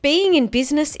Being in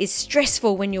business is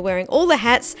stressful when you're wearing all the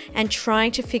hats and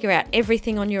trying to figure out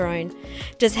everything on your own.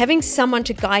 Does having someone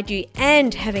to guide you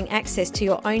and having access to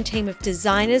your own team of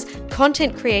designers,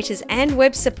 content creators, and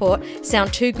web support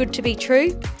sound too good to be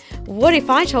true? What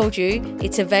if I told you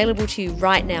it's available to you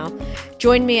right now?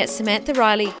 Join me at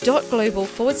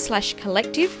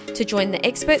samanthariley.global/collective to join the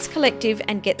Experts Collective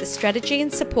and get the strategy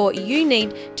and support you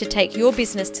need to take your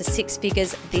business to six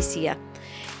figures this year.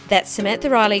 That's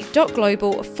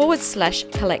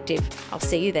samanthariley.global/collective. I'll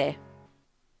see you there.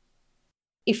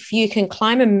 If you can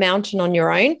climb a mountain on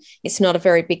your own, it's not a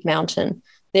very big mountain.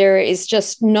 There is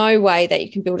just no way that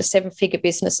you can build a seven-figure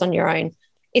business on your own.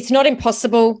 It's not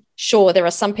impossible. Sure, there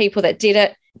are some people that did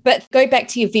it, but go back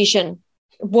to your vision.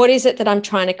 What is it that I'm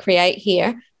trying to create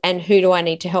here, and who do I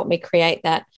need to help me create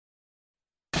that?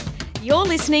 You're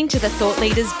listening to the Thought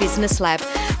Leaders Business Lab,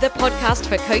 the podcast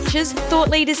for coaches, thought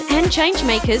leaders, and change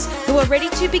makers who are ready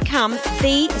to become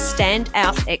the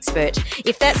standout expert.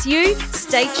 If that's you,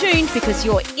 stay tuned because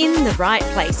you're in the right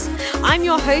place. I'm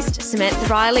your host, Samantha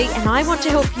Riley, and I want to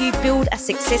help you build a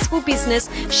successful business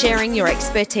sharing your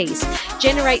expertise.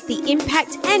 Generate the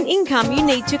impact and income you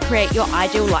need to create your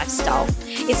ideal lifestyle.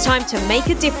 It's time to make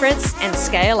a difference and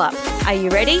scale up. Are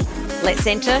you ready? Let's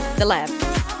enter the lab.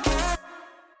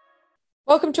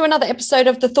 Welcome to another episode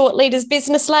of the Thought Leaders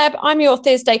Business Lab. I'm your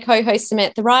Thursday co-host,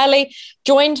 Samantha Riley,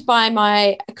 joined by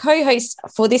my co-host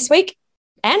for this week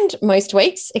and most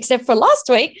weeks, except for last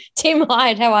week, Tim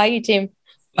Hyde. How are you, Tim?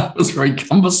 That was very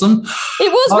cumbersome.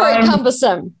 It was very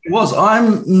cumbersome. It was.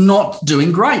 I'm not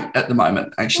doing great at the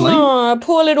moment, actually. Oh,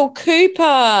 poor little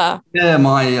Cooper. Yeah,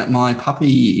 my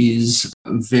puppy is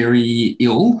very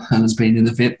ill and has been in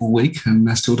the vet all week,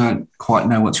 and I still don't quite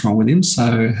know what's wrong with him,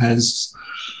 so has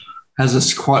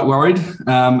us quite worried.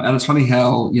 And it's funny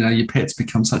how, your pets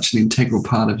become such an integral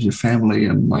part of your family.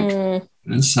 And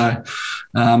so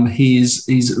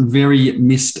he's very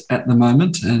missed at the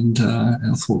moment, and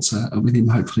our thoughts are with him.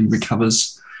 Hopefully he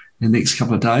recovers in the next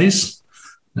couple of days.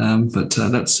 But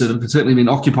that's certainly been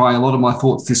occupying a lot of my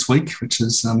thoughts this week, which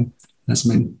hasn't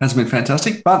been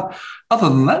fantastic. But other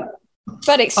than that,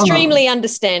 extremely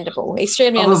understandable.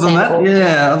 Other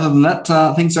than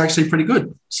that, things are actually pretty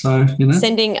good. So,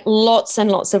 Sending lots and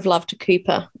lots of love to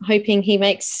Cooper, hoping he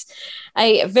makes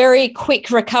a very quick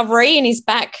recovery and he's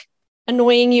back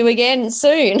annoying you again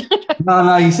soon.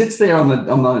 No, he sits there on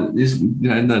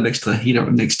the next to the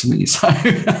heater next to me. So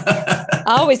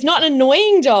Oh, he's not an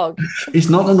annoying dog. He's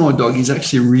not an annoying dog. He's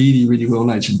actually a really, really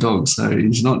well-natured dog. So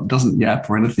doesn't yap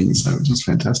or anything. So it's just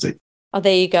fantastic. Oh,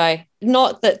 there you go.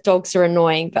 Not that dogs are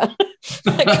annoying, but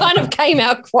it kind of came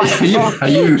out quite wrong. Are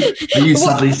you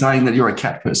suddenly saying that you're a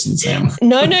cat person, Sam?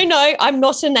 No. I'm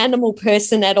not an animal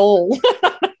person at all.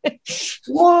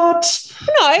 What?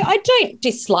 No, I don't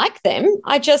dislike them.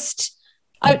 I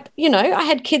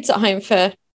had kids at home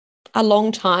for a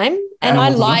long time, and I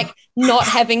like not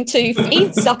having to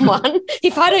feed someone.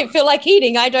 If I don't feel like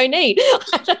eating, I don't eat.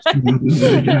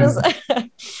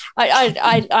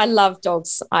 I love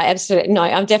dogs. I'm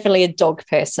definitely a dog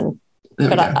person.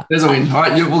 There's a win. All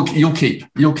right, you'll keep.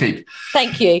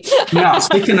 Thank you. Now,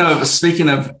 speaking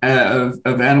of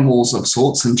animals of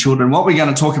sorts and children, what we're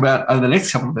going to talk about over the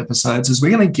next couple of episodes is we're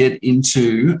going to get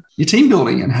into your team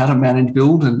building and how to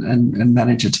build and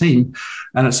manage a team.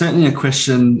 And it's certainly a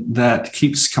question that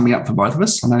keeps coming up for both of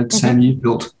us. I know, Sam, you've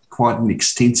built quite an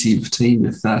extensive team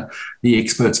with the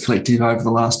Experts Collective over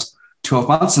the last 12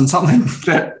 months, and something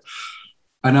that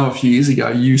I know a few years ago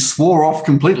you swore off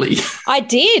completely. I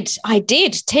did.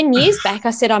 10 years back,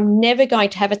 I said I'm never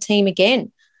going to have a team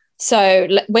again. So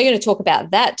we're going to talk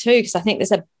about that too, because I think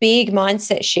there's a big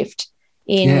mindset shift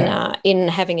in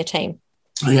having a team.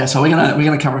 Yeah, so we're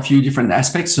going to cover a few different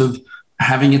aspects of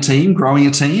having a team, growing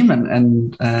a team,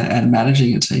 and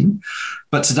managing a team.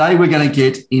 But today we're going to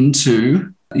get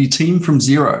into your team from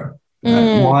zero.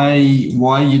 Why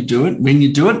you do it, when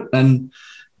you do it, and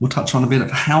we'll touch on a bit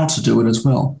of how to do it as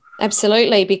well.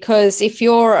 Absolutely, because if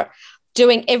you're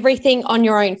doing everything on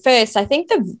your own first, I think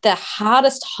the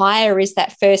hardest hire is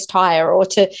that first hire, or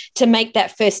to make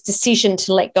that first decision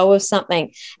to let go of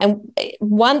something. And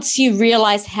once you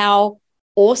realize how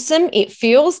awesome it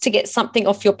feels to get something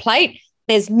off your plate,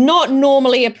 there's not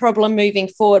normally a problem moving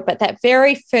forward. But that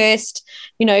very first,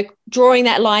 drawing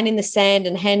that line in the sand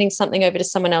and handing something over to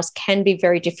someone else can be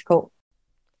very difficult.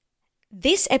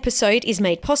 This episode is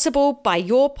made possible by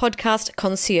Your Podcast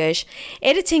Concierge.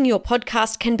 Editing your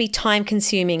podcast can be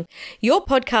time-consuming. Your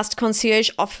Podcast Concierge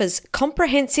offers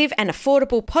comprehensive and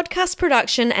affordable podcast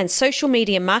production and social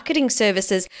media marketing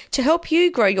services to help you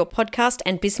grow your podcast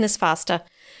and business faster.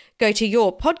 Go to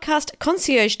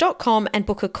yourpodcastconcierge.com and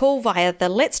book a call via the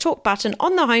Let's Talk button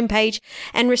on the homepage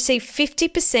and receive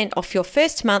 50% off your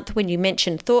first month when you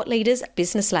mention Thought Leaders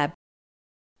Business Lab.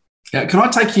 Yeah, can I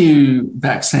take you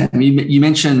back, Sam? You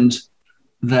mentioned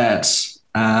that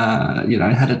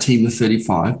had a team of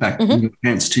 35 back in your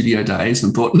Pants Studio days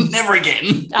and thought, never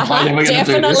again.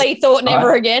 Definitely thought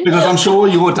never again. Because I'm sure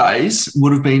your days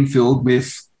would have been filled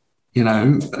with,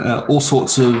 all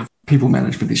sorts of people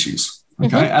management issues.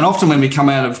 Okay. And often when we come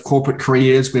out of corporate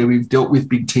careers where we've dealt with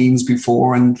big teams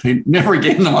before and think, never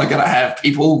again am I going to have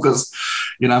people because,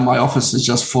 my office is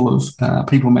just full of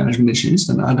people management issues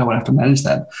and I don't want to have to manage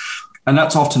that. And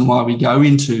that's often why we go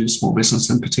into small business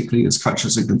and particularly as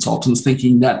coaches and consultants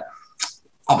thinking that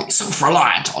I'll be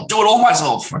self-reliant, I'll do it all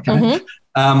myself. Okay.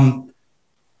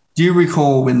 Do you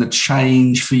recall when the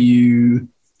change for you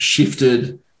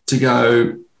shifted to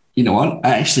go, you know what,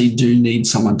 I actually do need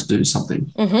someone to do something?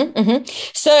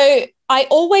 So I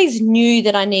always knew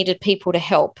that I needed people to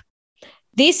help.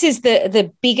 This is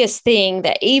the biggest thing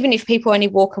that even if people only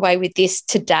walk away with this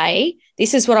today,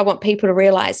 this is what I want people to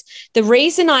realize. The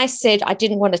reason I said I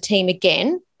didn't want a team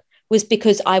again was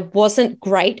because I wasn't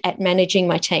great at managing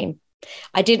my team.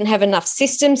 I didn't have enough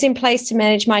systems in place to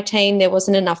manage my team. There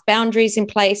wasn't enough boundaries in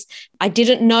place. I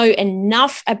didn't know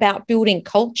enough about building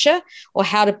culture or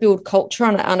how to build culture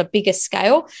on a bigger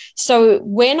scale. So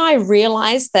when I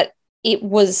realized that it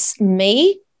was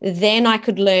me, then I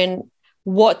could learn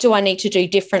what do I need to do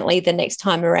differently the next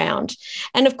time around.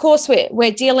 And of course,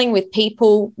 we're dealing with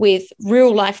people with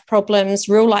real life problems,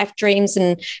 real life dreams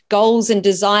and goals and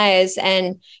desires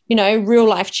and, real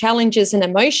life challenges and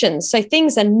emotions. So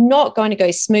things are not going to go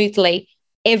smoothly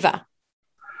ever.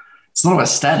 It's not about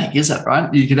static, is it,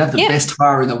 right? You could have the best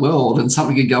hire in the world and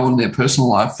something could go on in their personal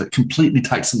life that completely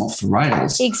takes them off the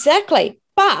rails. Exactly.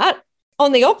 But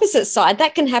on the opposite side,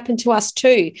 that can happen to us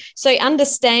too. So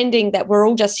understanding that we're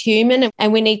all just human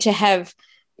and we need to have,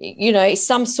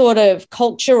 some sort of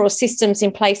culture or systems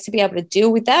in place to be able to deal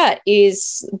with that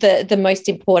is the most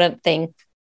important thing.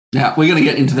 Now, we're going to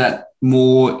get into that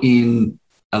more in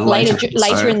a later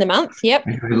in the month. Yep.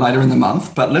 Later in the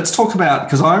month. But let's talk about,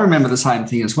 because I remember the same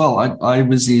thing as well. I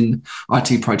was in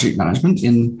IT project management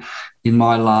in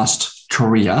my last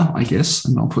career, I guess,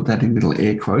 and I'll put that in little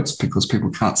air quotes because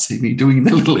people can't see me doing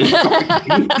the little air quotes.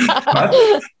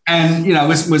 Right? And,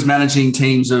 was managing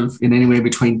teams of anywhere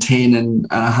between 10 and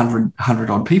 100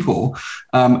 odd people.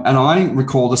 And I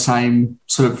recall the same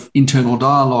sort of internal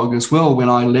dialogue as well when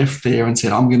I left there and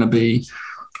said, I'm going to be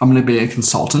a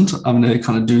consultant. I'm going to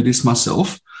kind of do this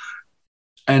myself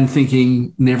and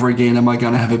thinking never again am I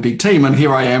going to have a big team. And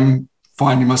here I am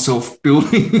finding myself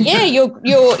building. Yeah, you're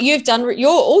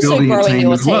also growing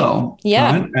your team. Well,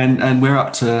 yeah. Right? And we're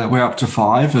up to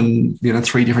 5 and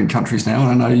 3 different countries now.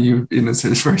 And I know you're in a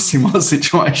very similar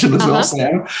situation as well,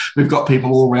 Sam. We've got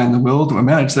people all around the world that we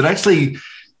manage that actually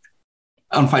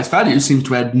on face value seems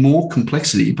to add more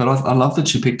complexity. But I love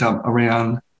that you picked up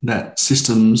around that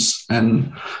systems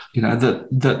and that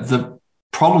the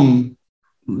problem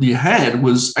you had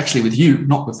was actually with you,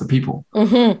 not with the people.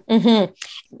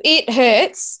 It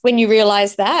hurts when you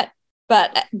realize that,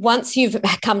 but once you've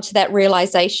come to that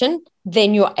realization,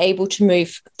 then you're able to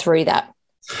move through that.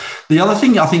 The other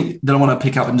thing I think that I want to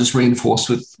pick up and just reinforce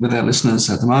with our listeners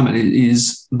at the moment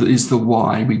is the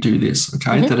why we do this,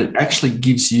 okay? That it actually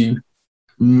gives you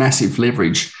massive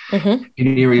leverage in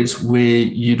areas where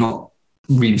you're not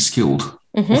really skilled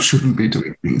or shouldn't be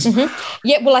doing things.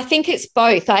 Yeah, well, I think it's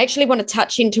both. I actually want to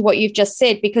touch into what you've just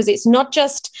said because it's not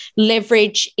just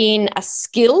leverage in a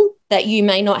skill that you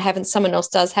may not have and someone else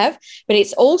does have, but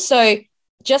it's also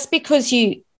just because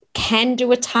you can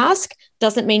do a task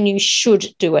doesn't mean you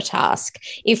should do a task.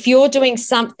 If you're doing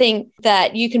something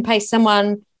that you can pay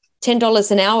someone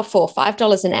 $10 an hour for,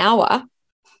 $5 an hour,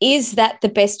 is that the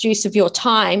best use of your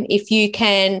time if you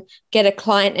can get a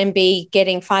client and be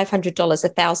getting $500,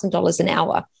 $1,000 an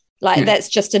hour? That's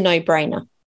just a no-brainer.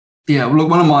 Yeah, well, look,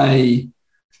 one of my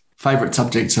favourite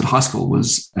subjects at high school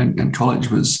and college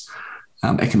was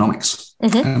economics.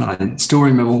 And I still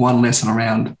remember one lesson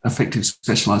around effective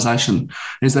specialisation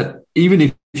is that even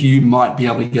if you might be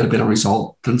able to get a better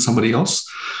result than somebody else,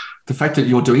 the fact that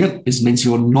you're doing it means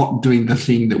you're not doing the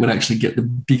thing that would actually get the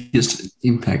biggest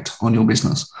impact on your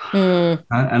business. And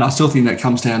I still think that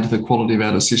comes down to the quality of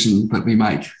our decision that we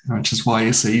make, which is why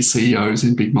you see CEOs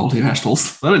in big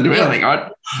multinationals. They don't do anything,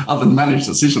 right, other than manage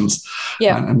decisions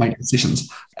and make decisions.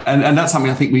 And that's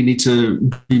something I think we need to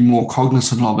be more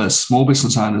cognizant of as small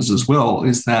business owners as well,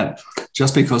 is that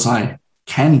just because I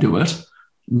can do it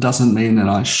doesn't mean that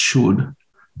I should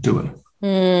do it.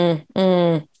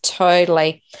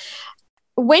 Totally.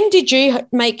 when did you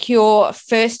make your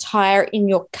first hire in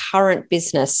your current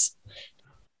business?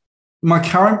 My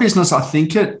current business, I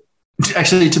think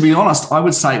actually, to be honest, I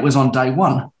would say it was on day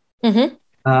one. Mm-hmm.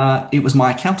 It was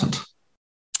my accountant.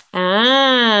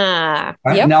 Right?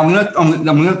 Yep. Now I'm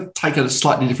gonna take a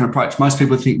slightly different approach. Most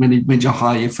people think when you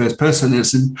hire your first person,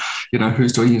 it's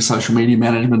who's doing your social media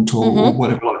management or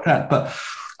whatever like that. But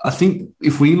I think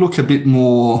if we look a bit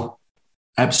more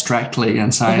abstractly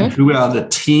and saying who are the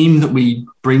team that we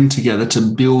bring together to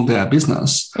build our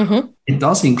business, it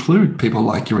does include people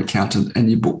like your accountant and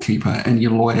your bookkeeper and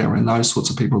your lawyer and those sorts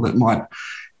of people that might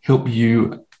help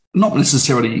you, not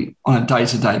necessarily on a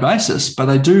day-to-day basis, but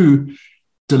they do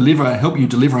help you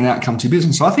deliver an outcome to your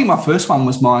business. So I think my first one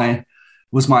was my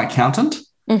accountant.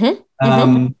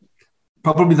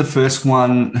 Probably the first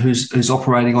one who's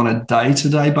operating on a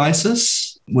day-to-day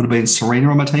basis would have been Serena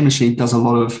on my team, and she does a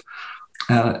lot of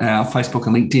our Facebook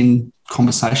and LinkedIn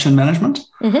conversation management.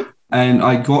 And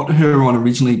I got her on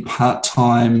originally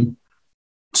part-time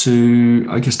to,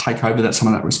 I guess, take over some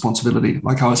of that responsibility.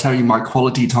 Like I was having my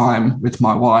quality time with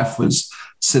my wife was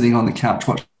sitting on the couch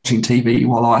watching TV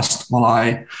while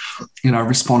I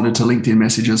responded to LinkedIn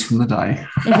messages from the day.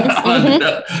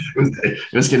 It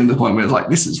was getting to the point where it's like,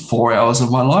 this is 4 hours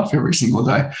of my life every single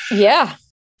day. Yeah.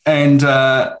 And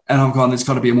I've gone, there's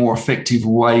got to be a more effective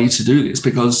way to do this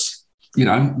because,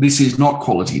 this is not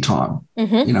quality time,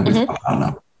 with my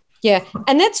partner. Yeah.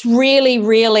 And that's really,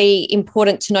 really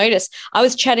important to notice. I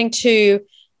was chatting to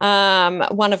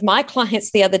one of my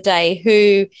clients the other day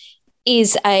who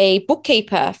is a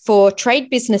bookkeeper for trade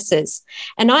businesses.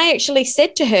 And I actually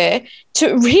said to her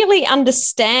to really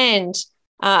understand,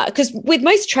 because with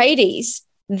most tradies,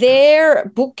 their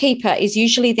bookkeeper is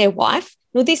usually their wife.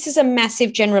 Well, this is a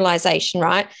massive generalization,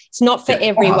 right? It's not for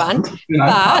everyone,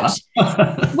 but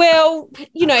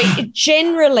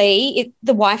generally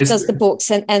the wife does the books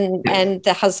and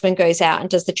the husband goes out and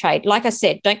does the trade. Like I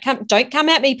said, don't come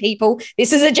at me, people.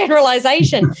 This is a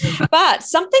generalization. But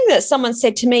something that someone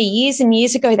said to me years and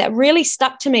years ago that really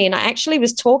stuck to me, and I actually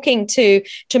was talking to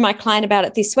my client about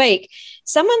it this week.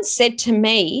 Someone said to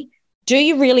me, do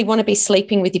you really want to be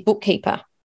sleeping with your bookkeeper?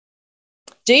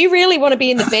 Do you really want to be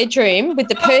in the bedroom with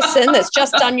the person that's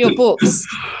just done your books?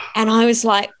 And I was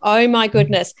like, oh, my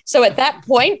goodness. So at that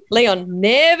point, Leon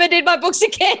never did my books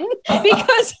again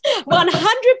because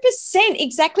 100%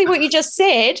 exactly what you just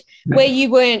said, where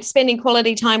you weren't spending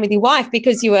quality time with your wife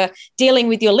because you were dealing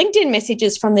with your LinkedIn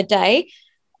messages from the day.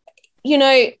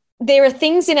 There are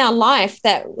things in our life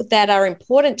that are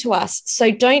important to us.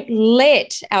 So don't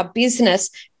let our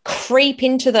business creep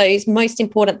into those most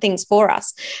important things for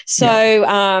us. So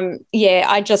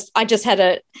I just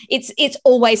had it's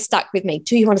always stuck with me.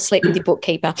 Do you want to sleep with your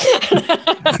bookkeeper?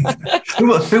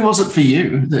 Who was it for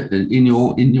you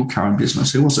in your current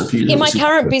business? Who was it for you? In my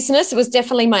current business, it was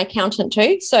definitely my accountant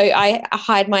too. So I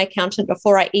hired my accountant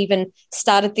before I even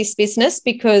started this business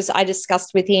because I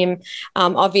discussed with him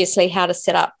obviously how to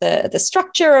set up the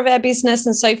structure of our business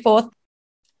and so forth.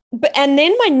 And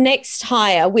then my next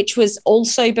hire, which was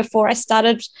also before I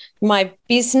started my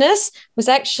business, was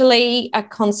actually a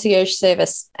concierge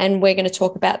service. And we're going to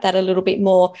talk about that a little bit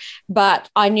more. But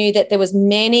I knew that there was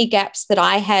many gaps that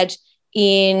I had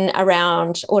in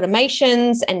around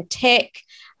automations and tech.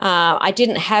 I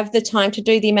didn't have the time to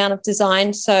do the amount of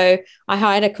design. So I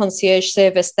hired a concierge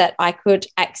service that I could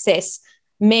access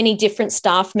many different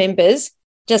staff members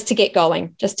just to get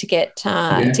going, just to get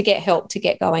help to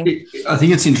get going. I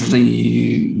think it's interesting.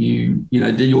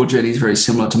 Your journey is very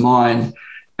similar to mine,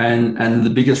 and the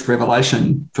biggest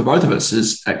revelation for both of us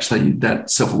is actually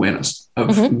that self-awareness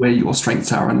of where your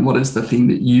strengths are and what is the thing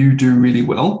that you do really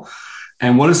well,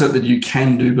 and what is it that you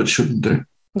can do but shouldn't do.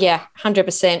 Yeah,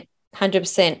 100%.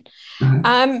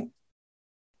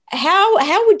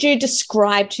 How would you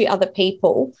describe to other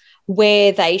people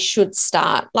where they should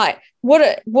start? Like,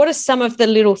 what are some of the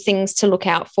little things to look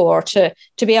out for to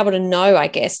be able to know, I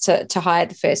guess, to hire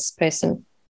the first person?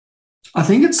 I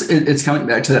think it's coming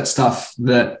back to that stuff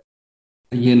that,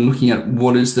 again, looking at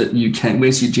what is that you can,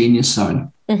 where's your genius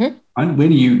zone? Right? When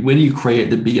do you create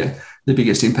the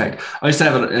biggest impact? I used to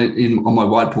have it on my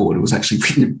whiteboard. It was actually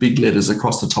written in big letters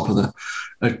across the top of the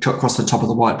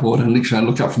whiteboard, and literally I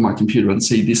look up from my computer and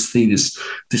see this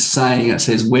saying that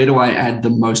says, where do I add the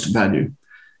most value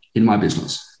in my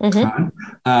business? Right?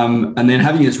 And then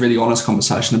having this really honest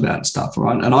conversation about stuff,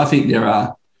 right? And I think there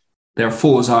are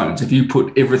 4 zones. If you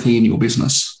put everything in your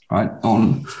business, right,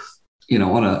 on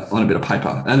a bit of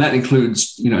paper, and that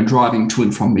includes, driving to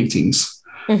and from meetings,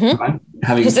 Mm-hmm. right?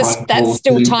 Having Because phone that's calls,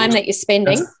 still time that you're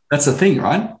spending. That's the thing,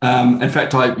 right? In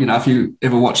fact, if you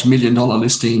ever watch $1 Million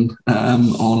Listing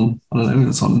on, I don't know,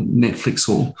 it's on Netflix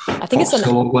or I think it's on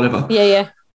Foxtel or whatever. Yeah.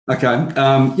 Okay.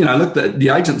 Look, the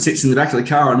agent sits in the back of the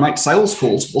car and makes sales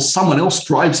calls, or someone else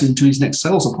drives him to his next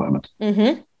sales appointment.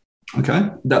 Mm-hmm. Okay,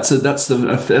 that's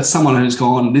someone who's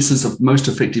gone, this is the most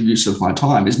effective use of my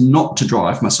time, is not to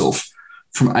drive myself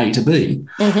from A to B.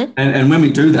 Mm-hmm. And when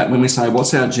we do that, when we say,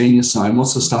 what's our genius zone?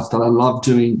 What's the stuff that I love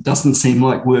doing? Doesn't seem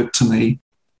like work to me,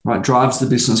 right? Drives the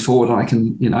business forward. I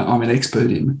can, I'm an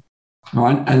expert in,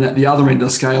 right? And at the other end of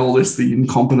the scale is the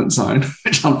incompetent zone,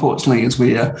 which unfortunately is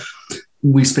where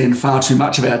we spend far too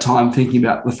much of our time thinking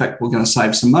about the fact we're going to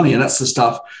save some money. And that's the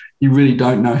stuff you really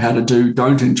don't know how to do,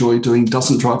 don't enjoy doing,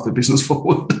 doesn't drive the business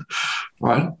forward,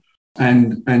 right?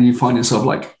 And you find yourself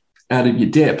like out of your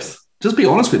depth. Just be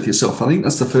honest with yourself. I think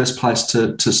that's the first place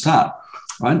to start,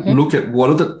 right? Mm-hmm. Look at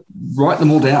write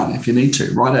them all down if you need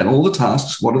to. Write out all the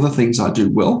tasks. What are the things I do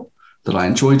well that I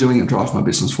enjoy doing and drive my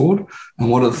business forward?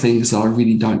 And what are the things that I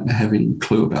really don't have any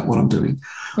clue about what I'm doing?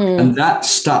 And that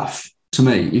stuff, to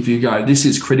me, if you go, this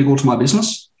is critical to my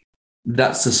business,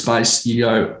 that's the space you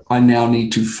go, I now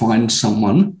need to find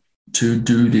someone to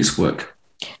do this work.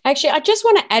 Actually, I just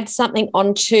want to add something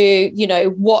onto,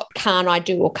 what can I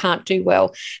do or can't do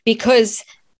well, because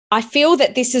I feel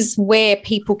that this is where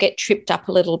people get tripped up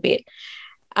a little bit.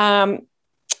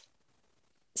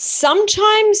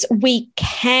 Sometimes we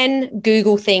can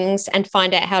Google things and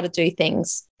find out how to do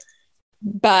things,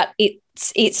 but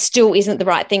it still isn't the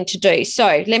right thing to do.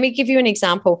 So let me give you an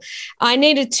example. I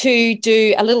needed to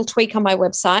do a little tweak on my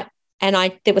website, and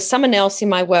there was someone else in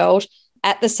my world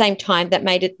at the same time that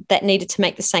needed to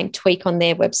make the same tweak on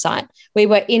their website. We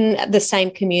were in the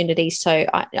same community, so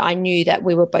I knew that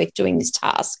we were both doing this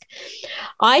task.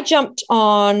 I jumped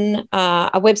on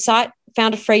a website,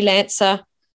 found a freelancer,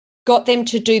 got them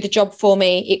to do the job for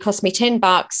me. It cost me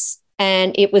 $10,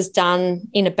 and it was done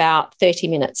in about 30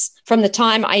 minutes. From the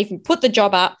time I even put the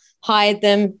job up, hired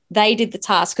them, they did the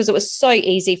task because it was so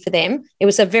easy for them. It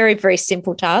was a very, very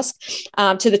simple task.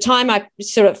 To the time I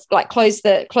sort of like closed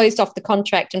off the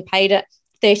contract and paid it,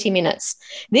 30 minutes.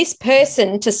 This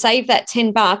person, to save that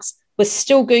 $10, was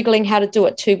still Googling how to do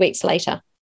it 2 weeks later.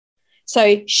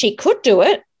 So she could do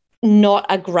it, not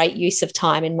a great use of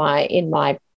time in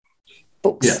my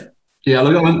books. Yeah.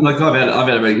 Look, I've had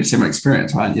a very similar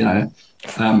experience, right?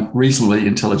 Reasonably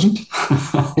intelligent,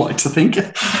 I like to think.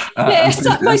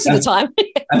 Most of the time.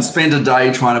 And spend a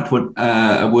day trying to put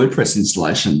a WordPress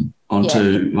installation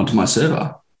onto my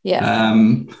server. Yeah.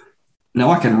 Now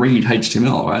I can read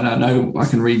HTML, right? I know I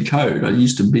can read code. I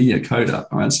used to be a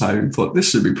coder, right? So I thought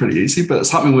this should be pretty easy, but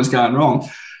something was going wrong.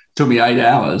 It took me 8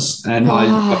 hours, and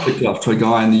I picked it up to a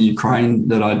guy in the Ukraine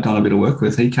that I'd done a bit of work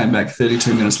with. He came back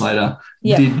 32 minutes later,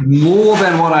 did more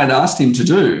than what I'd asked him to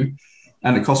do,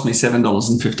 and it cost me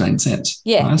 $7.15.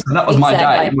 Yeah, right? So that was my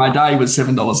day. My day was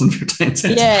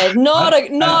 $7.15. Yeah, not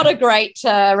a great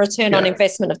return on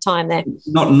investment of time there.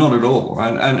 Not at all.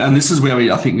 Right? And this is where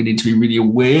I think we need to be really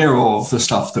aware of the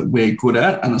stuff that we're good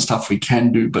at and the stuff we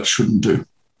can do but shouldn't do.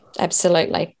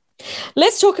 Absolutely.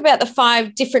 Let's talk about the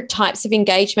 5 different types of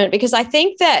engagement, because I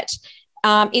think that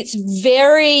it's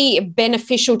very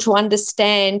beneficial to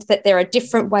understand that there are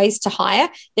different ways to hire.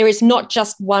 There is not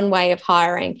just one way of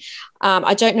hiring.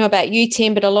 I don't know about you,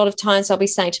 Tim, but a lot of times I'll be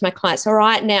saying to my clients, all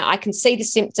right, now I can see the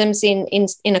symptoms in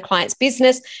a client's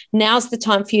business. Now's the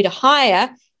time for you to hire.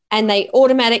 And they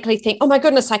automatically think, oh, my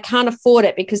goodness, I can't afford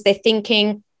it, because they're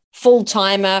thinking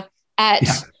full-timer at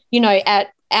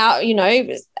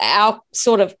our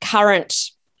sort of current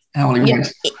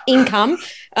income,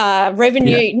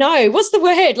 revenue. Yeah. No, what's the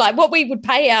word? Like what we would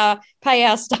pay our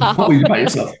staff. What we pay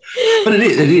yourself. But it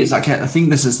is. I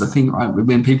think this is the thing, right?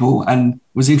 When people, and it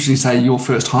was interesting to say your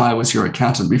first hire was your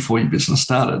accountant before your business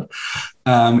started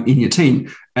in your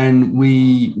team. And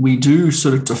we do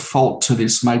sort of default to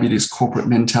this corporate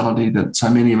mentality that so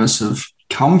many of us have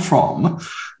come from,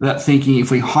 that thinking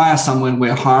if we hire someone,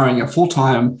 we're hiring a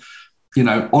full-time,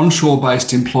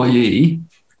 onshore-based employee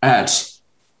at,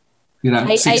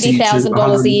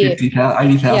 $80,000 a year,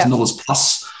 $80,000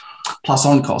 plus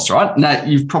on costs, right? Now,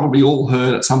 you've probably all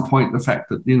heard at some point the fact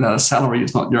that, salary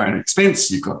is not your own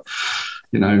expense. You've got,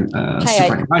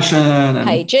 superannuation and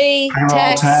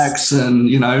payroll tax and,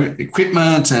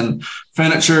 equipment and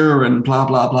furniture and blah,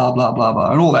 blah, blah, blah, blah,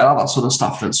 blah, and all that other sort of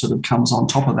stuff that sort of comes on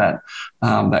top of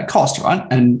that cost, right?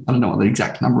 And I don't know what the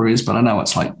exact number is, but I know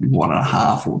it's like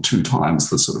 1.5 or 2 times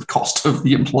the sort of cost of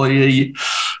the employee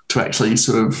to actually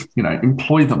sort of,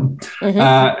 employ them. Mm-hmm.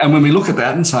 And when we look at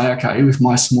that and say, okay, with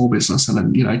my small business and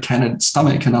then, can it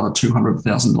stomach another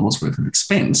 $200,000 worth of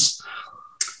expense?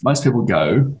 most people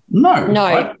go, no. No.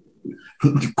 Right?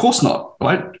 Of course not,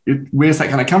 right? Where's that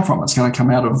going to come from? It's going to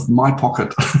come out of my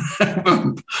pocket,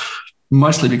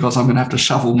 mostly because I'm going to have to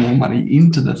shovel more money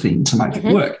into the thing to make it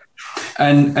work.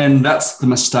 And that's the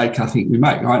mistake I think we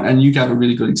make, right? And you gave a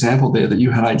really good example there that you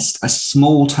had a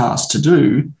small task to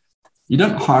do. You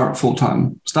don't hire a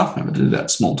full-time staff member to do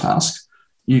that small task.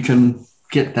 You can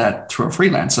get that through a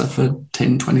freelancer for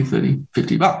 10, 20, 30,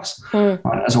 $50,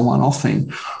 right, as a one-off thing.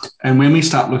 And when we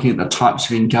start looking at the types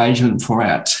of engagement for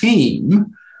our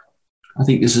team, I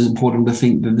think this is important to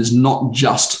think that there's not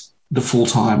just the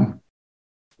full-time,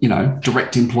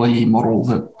 direct employee model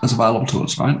that is available to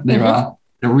us, right? There are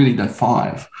really the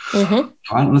 5. Right?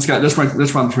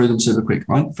 Let's run through them super quick,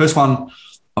 right? First one,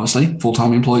 obviously,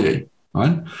 full-time employee,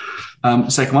 right?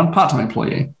 Second one, part-time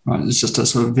employee, right? It's just a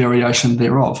sort of variation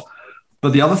thereof.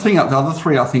 But the other 3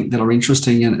 I think that are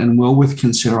interesting and well with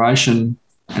consideration,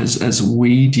 as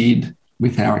we did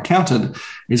with our accountant,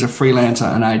 is a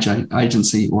freelancer, an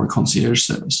agency, or a concierge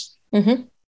service.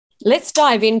 Let's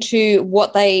dive into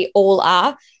what they all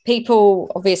are.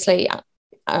 People obviously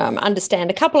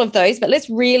understand a couple of those, but let's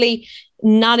really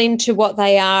nut into what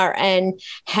they are and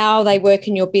how they work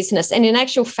in your business. And in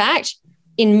actual fact,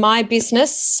 in my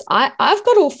business, I've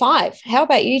got all 5. How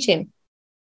about you, Tim?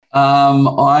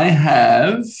 I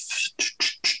have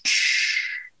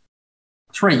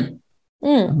 3.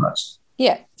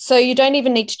 Yeah. So you don't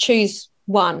even need to choose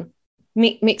one.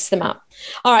 Mix them up.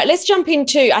 All right, let's jump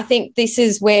into, I think this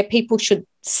is where people should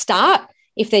start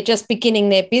if they're just beginning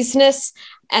their business,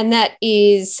 and that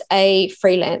is a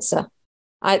freelancer.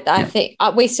 I think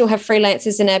we still have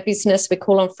freelancers in our business. We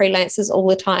call on freelancers all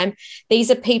the time. These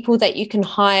are people that you can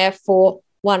hire for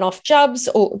one-off jobs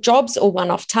or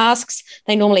one-off tasks.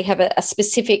 They normally have a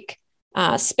specific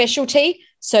specialty.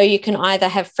 So you can either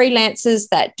have freelancers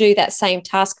that do that same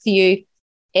task for you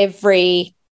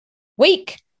every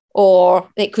week, or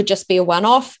it could just be a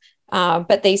one-off.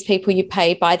 But these people you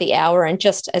pay by the hour and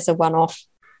just as a one-off.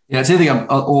 Yeah, it's either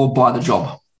or by the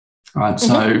job. Right.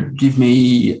 So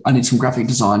I need some graphic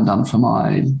design done for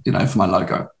my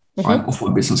logo, right? Or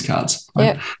for business cards.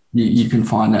 Right? Yep. You can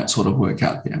find that sort of work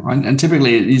out there, right? And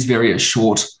typically it is very a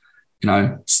short,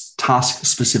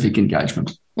 task-specific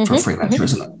engagement for a freelancer,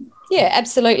 isn't it? Yeah,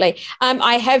 absolutely.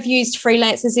 I have used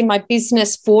freelancers in my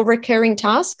business for recurring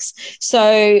tasks.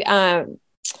 So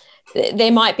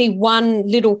there might be one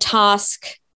little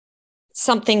task,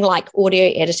 something like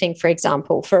audio editing, for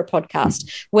example, for a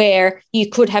podcast, where you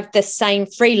could have the same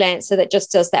freelancer that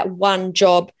just does that one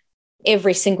job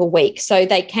every single week. So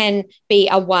they can be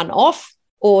a one-off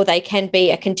or they can be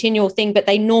a continual thing, but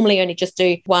they normally only just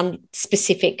do one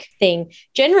specific thing.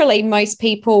 Generally, most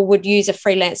people would use a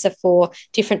freelancer for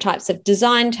different types of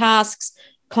design tasks,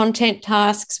 content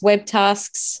tasks, web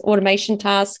tasks, automation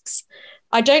tasks.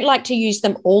 I don't like to use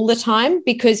them all the time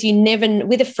because you never,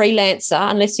 with a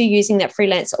freelancer, unless you're using that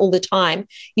freelancer all the time,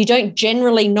 you don't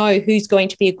generally know who's going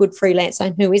to be a good freelancer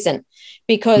and who isn't.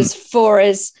 Because for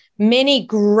as many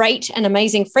great and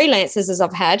amazing freelancers as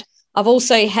I've had, I've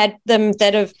also had them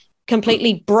that have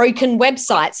completely broken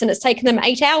websites and it's taken them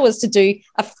 8 hours to do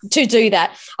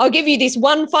that. I'll give you this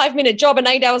 1 5-minute job and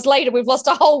 8 hours later we've lost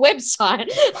a whole website.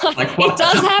 It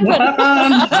does happen.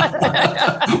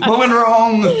 What went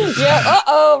wrong? Yeah,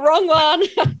 wrong one.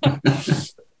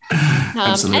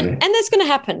 Absolutely. And that's going to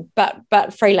happen, but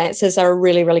freelancers are a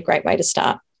really, really great way to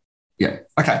start. Yeah.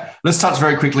 Okay. Let's touch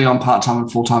very quickly on part-time and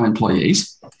full-time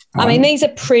employees. I mean, these are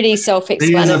pretty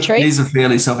self-explanatory. These are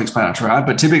fairly self-explanatory, right?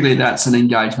 But typically that's an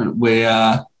engagement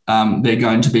where they're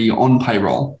going to be on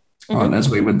payroll, right, as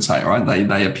we would say, right?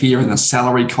 They appear in the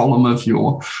salary column of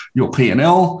your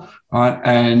P&L, right?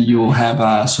 And you'll have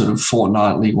a sort of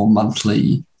fortnightly or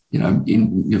monthly,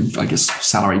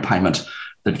 salary payment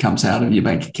that comes out of your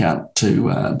bank account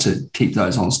to keep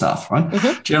those on staff,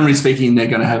 right? Generally speaking, they're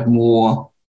going to have more,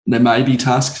 they may be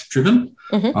task-driven,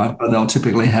 right? But they'll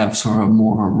typically have sort of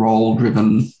more of a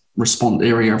role-driven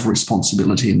area of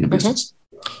responsibility in your business.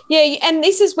 Yeah, and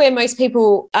this is where most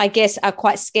people, I guess, are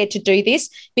quite scared to do this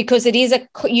because it is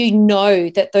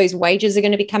that those wages are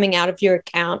going to be coming out of your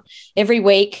account every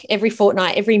week, every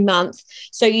fortnight, every month.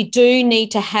 So you do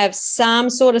need to have some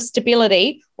sort of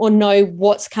stability or know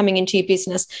what's coming into your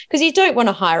business because you don't want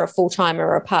to hire a full-timer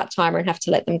or a part-timer and have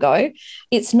to let them go.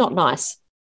 It's not nice.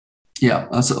 Yeah,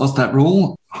 that's that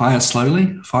rule. Hire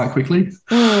slowly, fire quickly.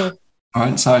 All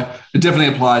right, so it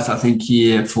definitely applies, I think,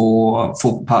 here for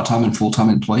part-time and full-time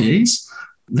employees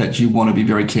that you want to be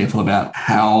very careful about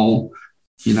how,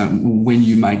 when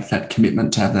you make that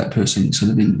commitment to have that person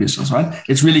sort of in the business, right?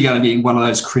 It's really going to be one of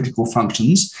those critical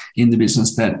functions in the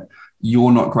business that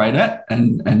you're not great at,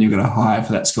 and you're going to hire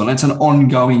for that skill. And it's an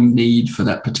ongoing need for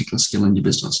that particular skill in your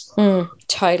business.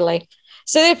 Totally.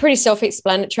 So they're pretty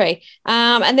self-explanatory.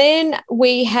 And then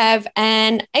we have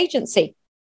an agency.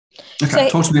 Okay,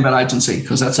 talk to me about agency,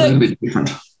 because that's a little bit different.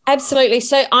 Absolutely.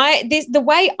 So the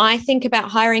way I think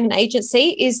about hiring an agency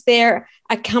is they're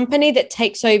a company that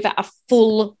takes over a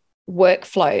full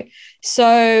workflow.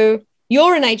 So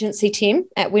you're an agency, Tim,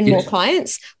 at Win More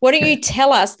Clients. Why don't you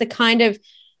tell us the kind of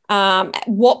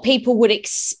what people would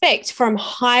expect from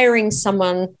hiring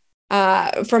someone,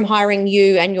 from hiring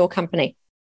you and your company?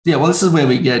 Yeah, well, this is where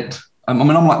we get, I'm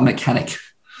like a mechanic,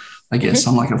 I guess.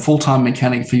 I'm like a full-time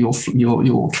mechanic for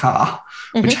your car,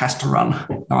 which has to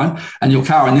run, right? And your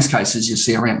car in this case is your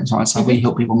CRM, right? So we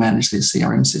help people manage their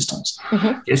CRM systems.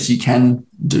 Yes, you can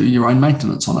do your own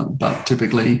maintenance on it, but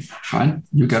typically, right,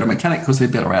 you go to a mechanic because they're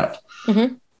better at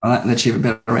it. They achieve a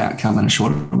better outcome in a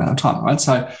shorter amount of time, right?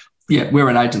 So, yeah, we're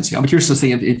an agency. I'm curious to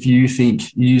see if you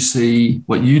think you see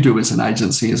what you do as an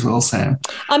agency as well, Sam.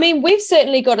 I mean, we've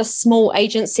certainly got a small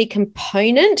agency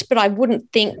component, but I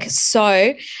wouldn't think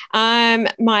so.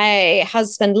 My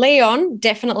husband, Leon,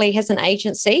 definitely has an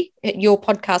agency, Your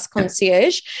Podcast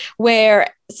Concierge,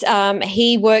 where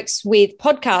he works with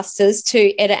podcasters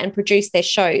to edit and produce their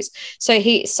shows.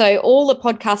 So all the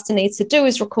podcaster needs to do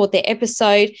is record their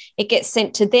episode, it gets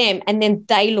sent to them, and then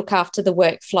they look after the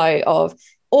workflow of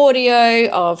audio,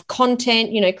 of content,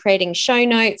 creating show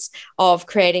notes, of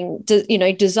creating,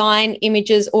 design,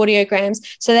 images, audiograms.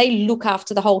 So they look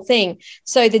after the whole thing.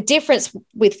 So the difference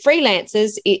with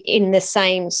freelancers in the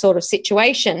same sort of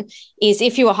situation is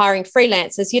if you were hiring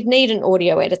freelancers, you'd need an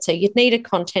audio editor, you'd need a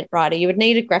content writer, you would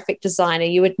need a graphic designer,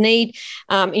 you would need,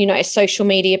 a social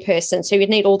media person. So you'd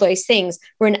need all those things,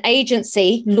 where an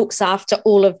agency looks after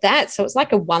all of that. So it's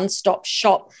like a one-stop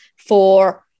shop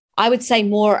for, I would say,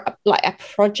 more like a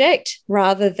project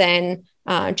rather than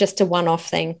just a one-off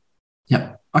thing.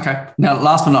 Yep. Okay. Now,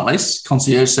 last but not least,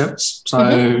 concierge service.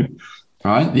 So,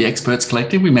 right, the Experts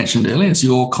Collective we mentioned earlier, it's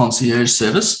your concierge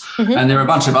service. And there are a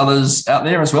bunch of others out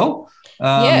there as well.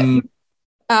 Like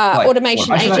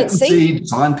automation agency,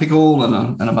 Design Pickle,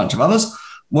 and a bunch of others.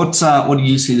 What do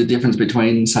you see the difference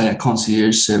between, say, a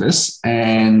concierge service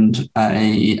and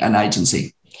an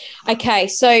agency? Okay,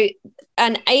 so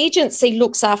an agency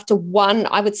looks after one,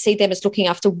 I would see them as looking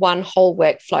after one whole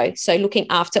workflow. So looking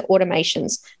after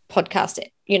automations, podcast,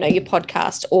 your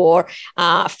podcast, or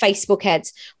Facebook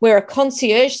ads, where a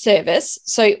concierge service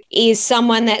is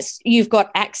someone you've got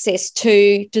access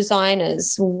to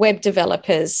designers, web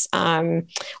developers,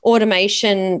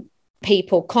 automation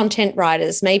people, content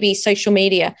writers, maybe social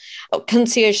media.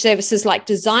 Concierge services like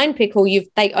Design Pickle,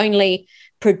 they only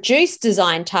produce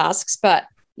design tasks, but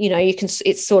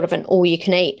it's sort of an all you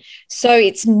can eat. So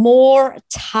it's more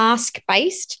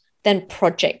task-based than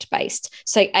project-based.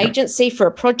 So agency for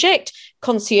a project,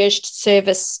 concierge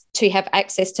service to have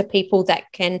access to people that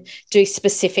can do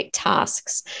specific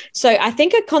tasks. So I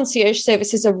think a concierge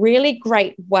service is a really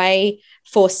great way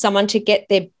for someone to get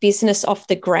their business off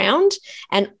the ground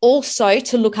and also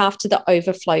to look after the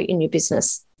overflow in your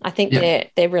business. I think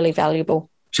they're really valuable.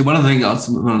 So one of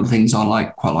the things I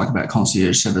quite like about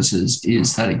concierge services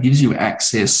is that it gives you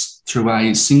access through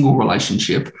a single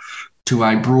relationship to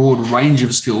a broad range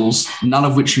of skills, none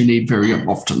of which you need very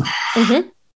often.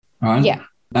 Right? Yeah.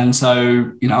 And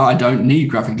so, I don't need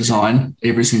graphic design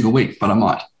every single week, but I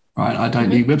might. Right? I don't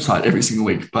need website every single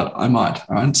week, but I might.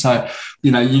 Right? So,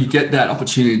 you get that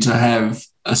opportunity to have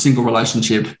a single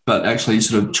relationship, but actually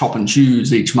sort of chop and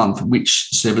choose each month which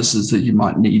services that you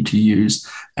might need to use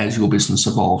as your business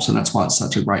evolves. And that's why it's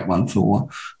such a great one for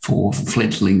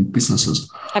fledgling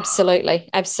businesses. Absolutely.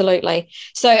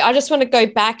 So I just want to go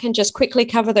back and just quickly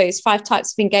cover those 5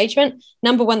 types of engagement.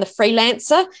 Number 1, the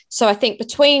freelancer. So I think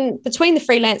between the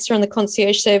freelancer and the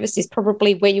concierge service is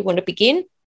probably where you want to begin.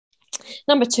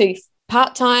 Number 2,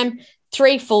 part-time.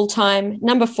 3, full-time.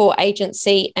 Number 4,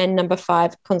 agency. And number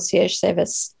 5, concierge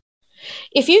service.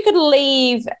 If you could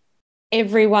leave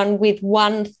everyone with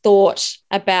one thought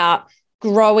about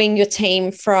growing your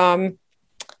team from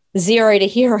 0 to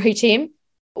hero, Tim,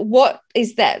 what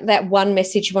is that one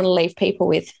message you want to leave people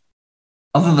with?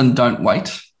 Other than don't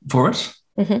wait for it,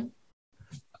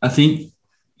 I think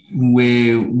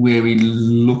where we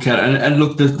look at it, and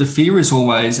look, the fear is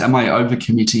always, am I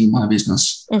overcommitting my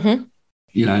business?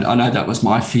 I know that was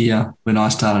my fear when I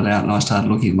started out and I started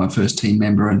looking at my first team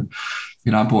member, and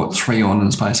I bought 3 on in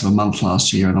the space of a month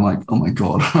last year, and I'm like, oh my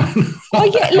God. Oh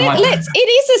yeah, it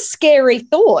is a scary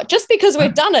thought. Just because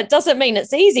we've done it doesn't mean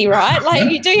it's easy, right?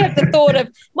 Like you do have the thought of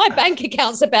my bank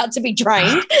account's about to be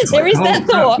drained. There is that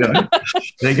thought.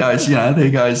 There goes,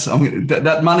 there goes.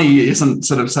 That money isn't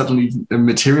sort of suddenly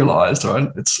materialized, right?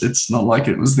 It's not like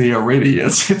it was there already.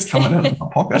 It's coming out of my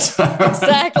pocket.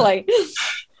 Exactly.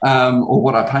 Or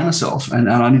what I pay myself, and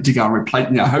I need to go and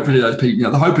replace. Hopefully those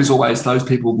people. The hope is always those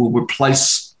people will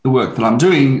replace the work that I'm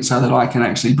doing, so that I can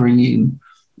actually bring in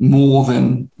more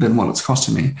than what it's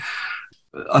costing me.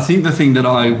 I think the thing that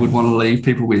I would want to leave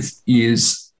people with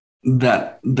is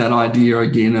that idea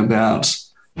again about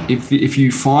if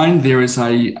you find there is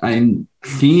a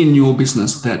thing in your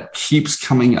business that keeps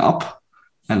coming up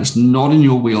and it's not in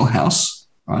your wheelhouse.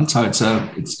 Right? So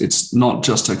it's not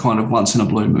just a kind of once in a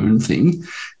blue moon thing.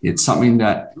 It's something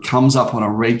that comes up on a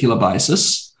regular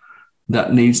basis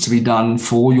that needs to be done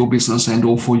for your business and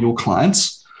or for your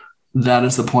clients. That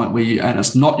is the point where and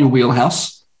it's not your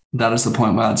wheelhouse. That is the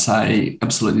point where I'd say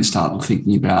absolutely start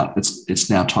thinking about it's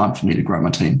now time for me to grow my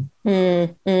team.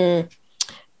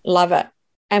 Love it.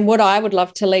 And what I would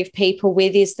love to leave people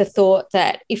with is the thought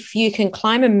that if you can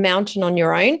climb a mountain on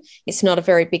your own, it's not a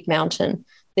very big mountain.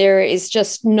 There is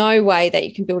just no way that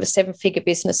you can build a 7-figure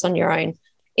business on your own.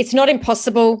 It's not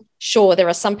impossible. Sure, there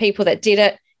are some people that did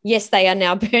it. Yes, they are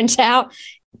now burnt out.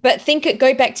 But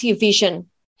go back to your vision.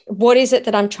 What is it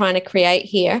that I'm trying to create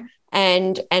here?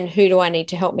 And who do I need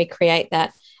to help me create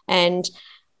that? And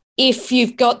if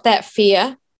you've got that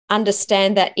fear,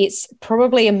 understand that it's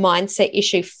probably a mindset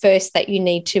issue first that you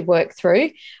need to work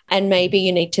through. And maybe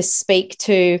you need to speak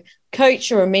to a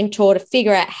coach or a mentor to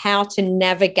figure out how to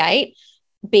navigate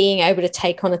being able to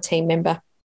take on a team member.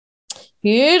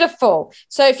 Beautiful.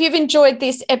 So if you've enjoyed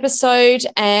this episode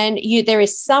and there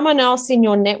is someone else in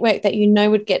your network that you know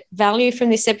would get value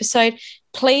from this episode,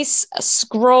 please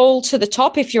scroll to the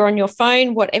top if you're on your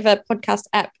phone, whatever podcast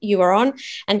app you are on,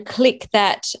 and click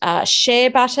that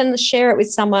share button. Share it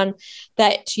with someone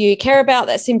that you care about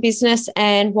that's in business.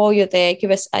 And while you're there, give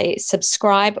us a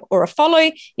subscribe or a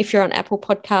follow if you're on Apple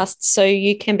Podcasts so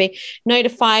you can be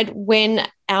notified when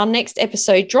our next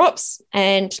episode drops.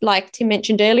 And like Tim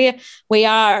mentioned earlier, we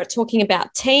are talking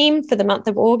about team for the month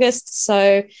of August.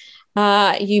 So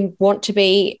you want to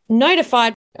be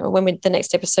notified when the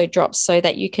next episode drops so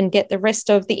that you can get the rest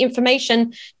of the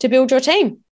information to build your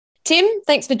team. Tim,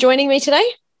 thanks for joining me today.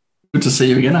 Good to see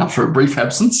you again after a brief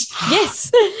absence. Yes.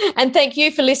 And thank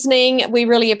you for listening. We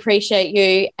really appreciate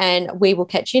you. And we will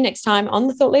catch you next time on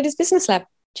the Thought Leaders Business Lab.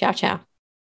 Ciao, ciao.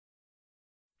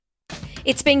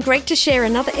 It's been great to share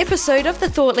another episode of the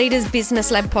Thought Leaders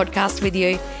Business Lab podcast with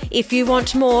you. If you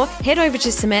want more, head over to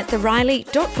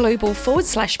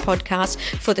SamanthaRiley.global/podcast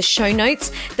for the show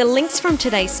notes, the links from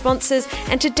today's sponsors,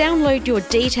 and to download your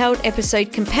detailed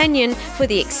episode companion for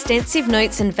the extensive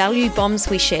notes and value bombs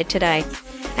we shared today.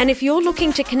 And if you're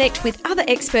looking to connect with other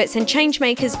experts and change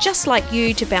makers just like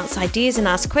you to bounce ideas and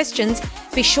ask questions,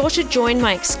 be sure to join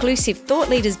my exclusive Thought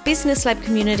Leaders Business Lab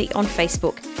community on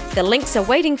Facebook. The links are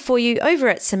waiting for you over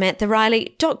at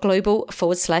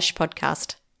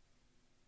SamanthaRiley.global/podcast.